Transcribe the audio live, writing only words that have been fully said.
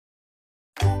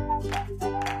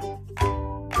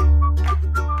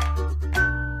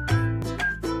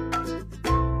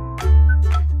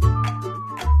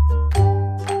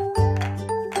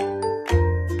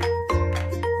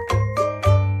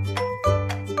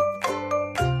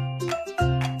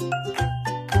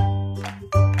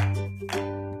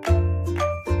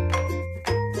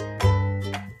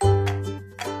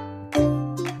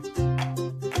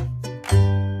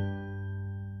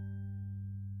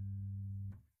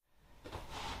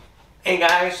Hey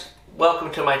guys,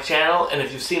 welcome to my channel, and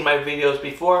if you've seen my videos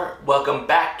before, welcome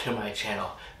back to my channel.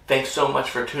 Thanks so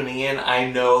much for tuning in. I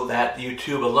know that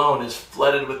YouTube alone is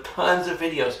flooded with tons of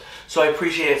videos, so I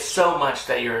appreciate it so much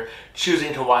that you're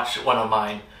choosing to watch one of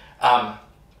mine. I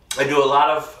do a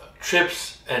lot of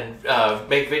trips and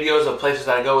make videos of places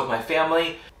that I go with my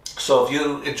family, so if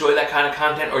you enjoy that kind of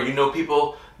content, or you know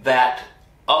people that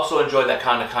also enjoy that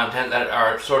kind of content that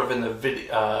are sort of in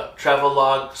the travel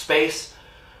log space,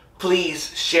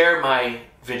 please share my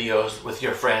videos with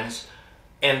your friends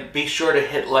and be sure to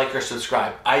hit like or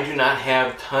subscribe. I do not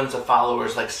have tons of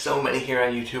followers like so many here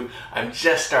on YouTube. I'm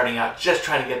just starting out, just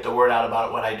trying to get the word out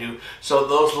about what I do. So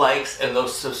those likes and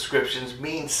those subscriptions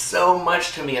mean so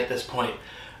much to me at this point.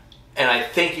 And I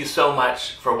thank you so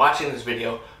much for watching this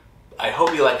video. I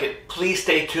hope you like it. Please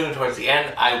stay tuned towards the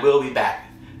end. I will be back.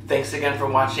 Thanks again for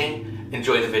watching.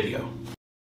 Enjoy the video.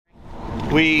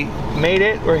 We made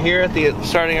it. We're here at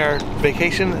starting our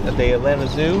vacation at the Atlanta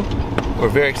Zoo. We're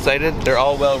very excited. They're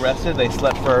all well rested. They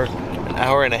slept for an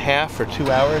hour and a half or 2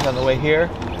 hours on the way here.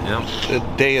 Yep.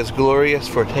 The day is glorious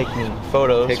for taking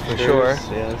photos for sure.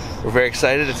 Yes. We're very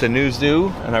excited. It's a new zoo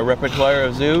in our repertoire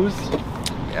of zoos.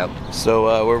 Yep.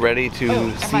 So we're ready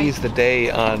to seize the day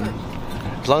on,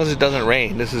 as long as it doesn't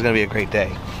rain, this is going to be a great day.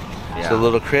 Yeah. It's a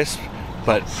little crisp,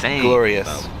 but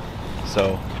glorious.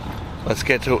 So let's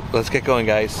get going,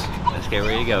 guys. Let's get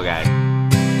ready to go, guys.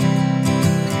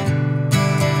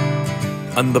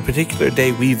 On the particular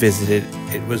day we visited,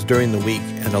 it was during the week,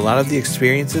 and a lot of the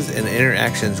experiences and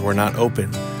interactions were not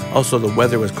open. Also, the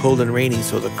weather was cold and rainy,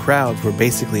 so the crowds were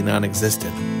basically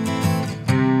non-existent.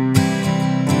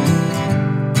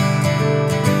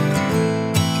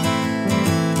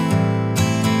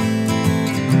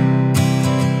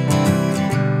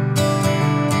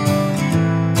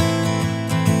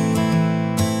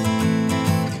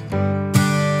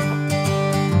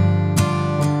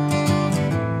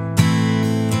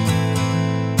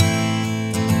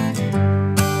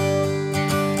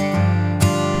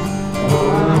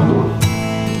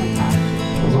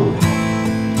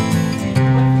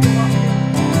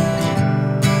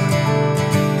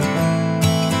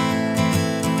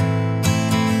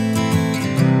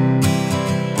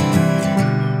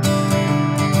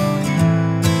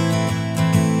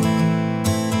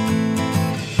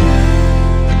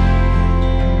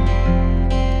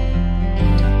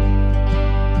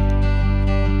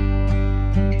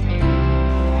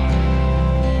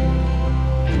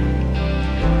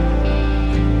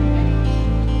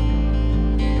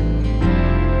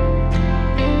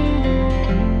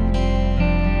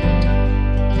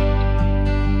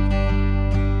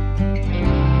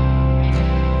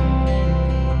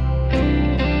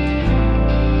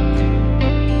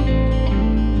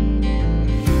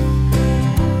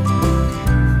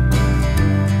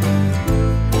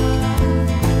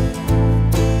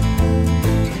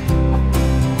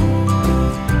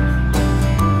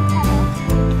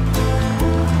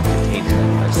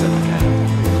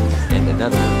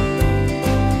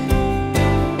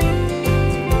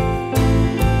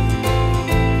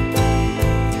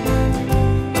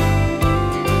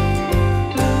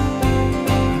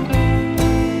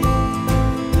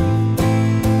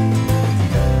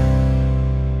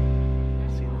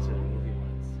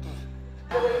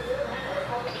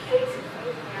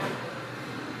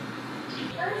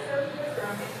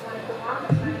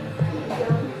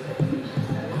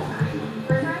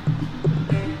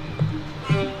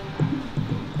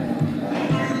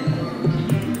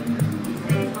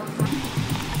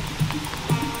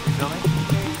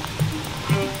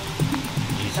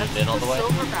 In all the way.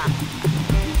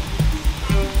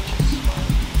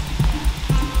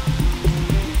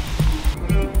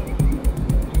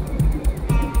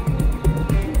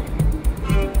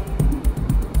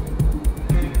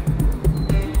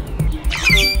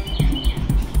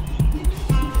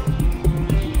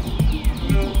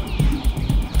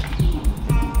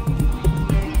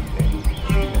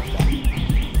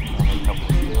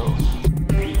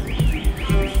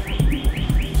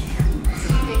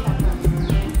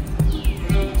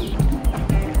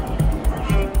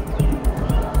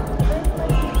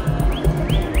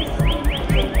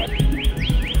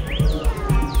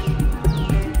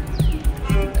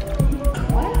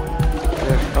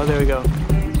 Oh, there we go.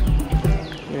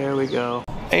 There we go.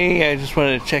 Hey, I just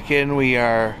wanted to check in. We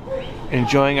are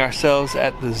enjoying ourselves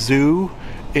at the zoo.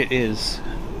 It is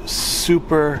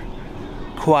super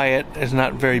quiet. It's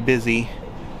not very busy.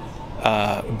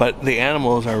 But the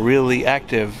animals are really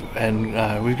active,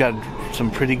 and we've got some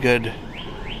pretty good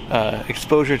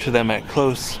exposure to them at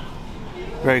close,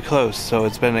 very close. So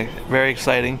it's been very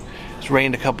exciting. It's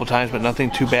rained a couple times, but nothing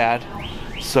too bad.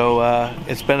 So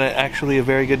it's been actually a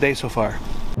very good day so far.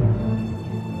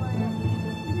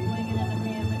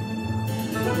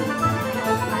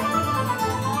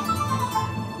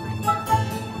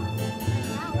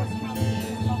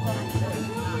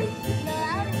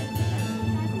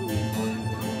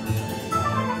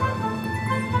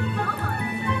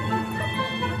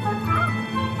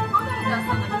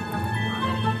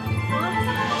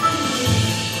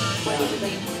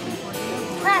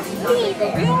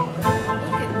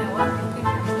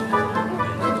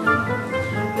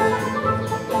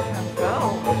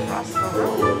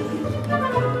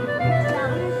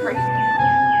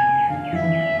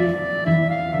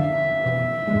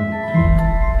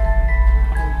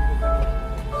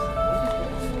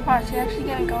 Wow, is he actually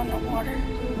gonna go in the water?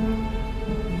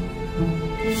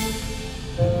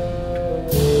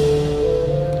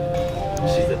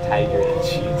 She's a tiger and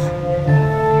she's...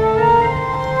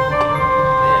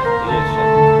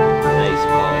 Nice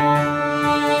boy.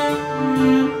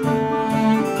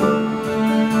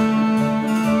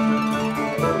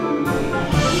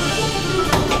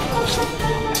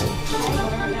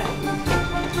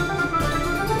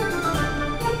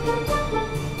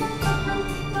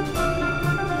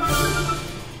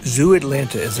 Zoo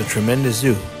Atlanta is a tremendous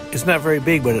zoo. It's not very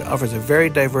big, but it offers a very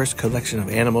diverse collection of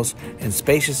animals and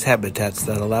spacious habitats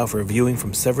that allow for viewing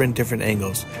from several different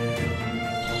angles.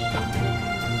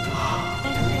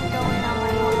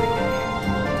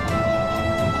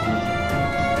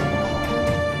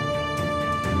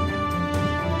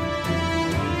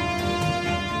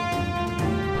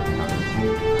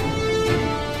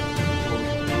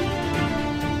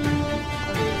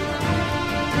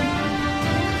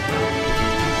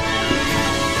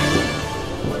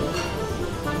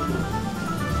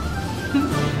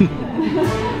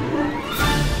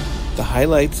 The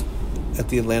highlights at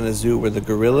the Atlanta Zoo were the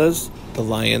gorillas, the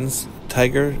lions,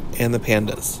 tiger, and the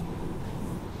pandas.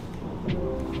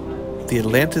 The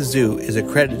Atlanta Zoo is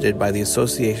accredited by the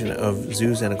Association of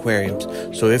Zoos and Aquariums,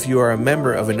 so if you are a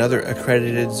member of another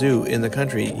accredited zoo in the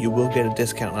country, you will get a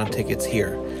discount on tickets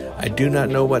here. I do not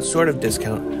know what sort of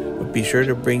discount, but be sure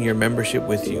to bring your membership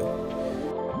with you.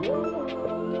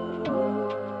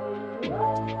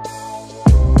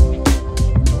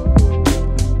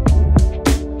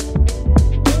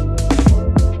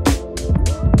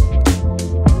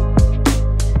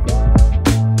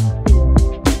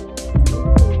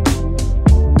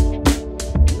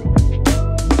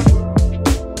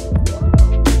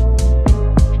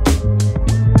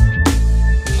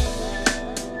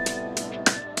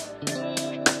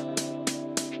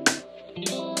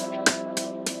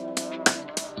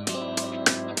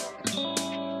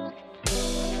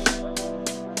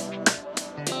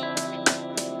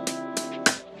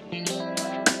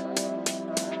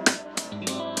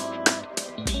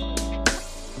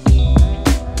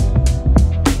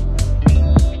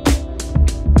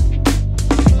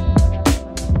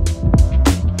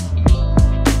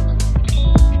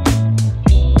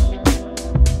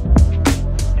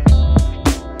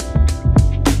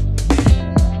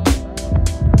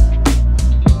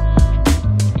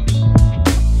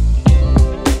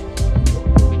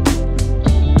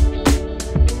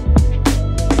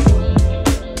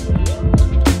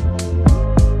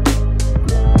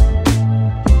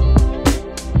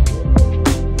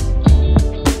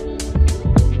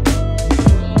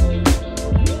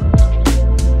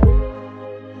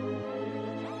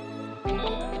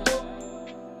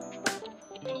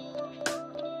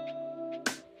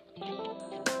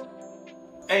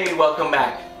 Hey, welcome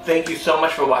back. Thank you so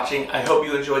much for watching. I hope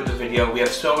you enjoyed the video. We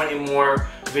have so many more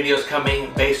videos coming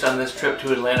based on this trip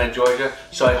to Atlanta, Georgia,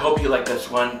 so I hope you like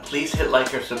this one. Please hit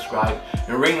like or subscribe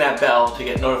and ring that bell to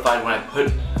get notified when I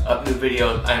put up new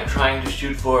videos. I am trying to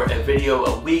shoot for a video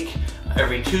a week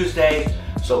every Tuesday,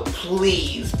 so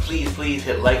please, please, please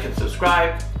hit like and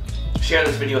subscribe. Share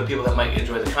this video with people that might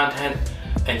enjoy the content,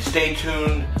 and stay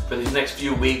tuned for these next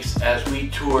few weeks as we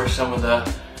tour some of the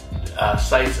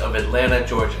sites of Atlanta,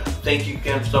 Georgia. Thank you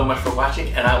again so much for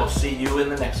watching, and I will see you in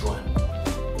the next one.